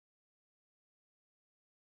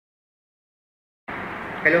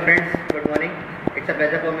Hello friends, good morning. It's a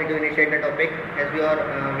pleasure for me to initiate the topic. As we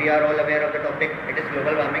are all aware of the topic. It is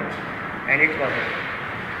global warming and its causes.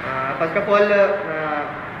 First of all,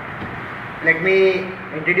 let me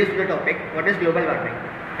introduce the topic. What is global warming?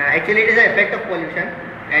 Actually, it is an effect of pollution,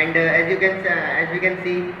 and as we can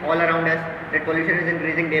see all around us, that pollution is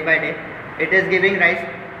increasing day by day. It is giving rise,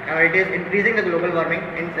 or it is increasing the global warming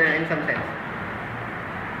in some sense.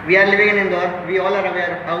 We are living in Indore. We all are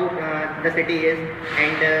aware how the city is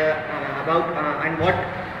and and what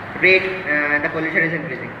rate the pollution is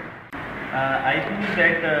increasing. I think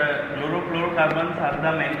that chlorofluorocarbons are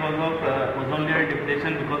the main cause of ozone layer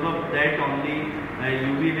depletion. Because of that only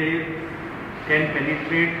UV rays can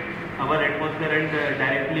penetrate our atmosphere and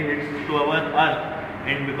directly hits to our earth,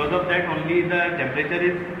 and because of that only the temperature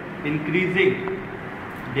is increasing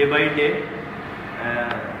day by day.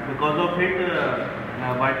 Because of it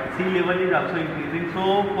but sea level is also increasing.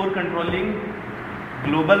 So for controlling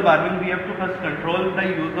global warming, we have to first control the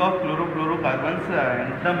use of chlorofluorocarbons,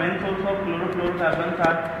 and the main source of chlorofluorocarbons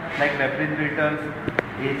are like refrigerators,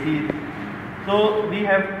 ACs. So we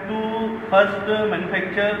have to first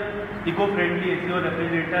manufacture eco-friendly AC or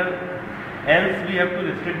refrigerator, else we have to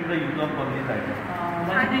restrict the use of all these items.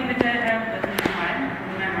 One thing which I have in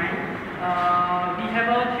my mind, we have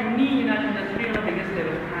a chimney in our industry on the biggest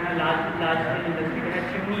level, and a large scale industry. We have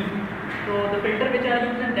chimney. So the filter which are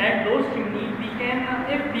used in those chimneys,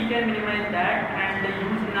 if we can minimize that and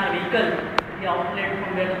use in our vehicle, the outlet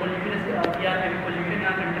from where the pollution is, we are having pollution in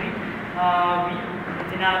our country,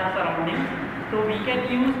 in our surroundings. So we can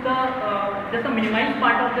use just a minimized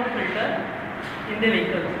part of the filter in the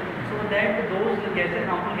vehicles, so that those gases,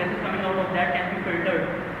 harmful gases coming out of that can be filtered,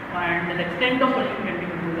 and the extent of pollution can be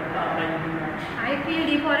reduced by using that. I feel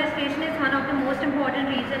deforestation is one of the most important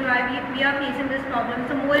reasons why we are facing this problem.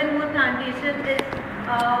 So more and more plantation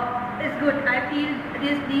is good. I feel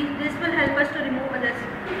this will help us to remove this,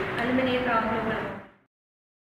 eliminate global.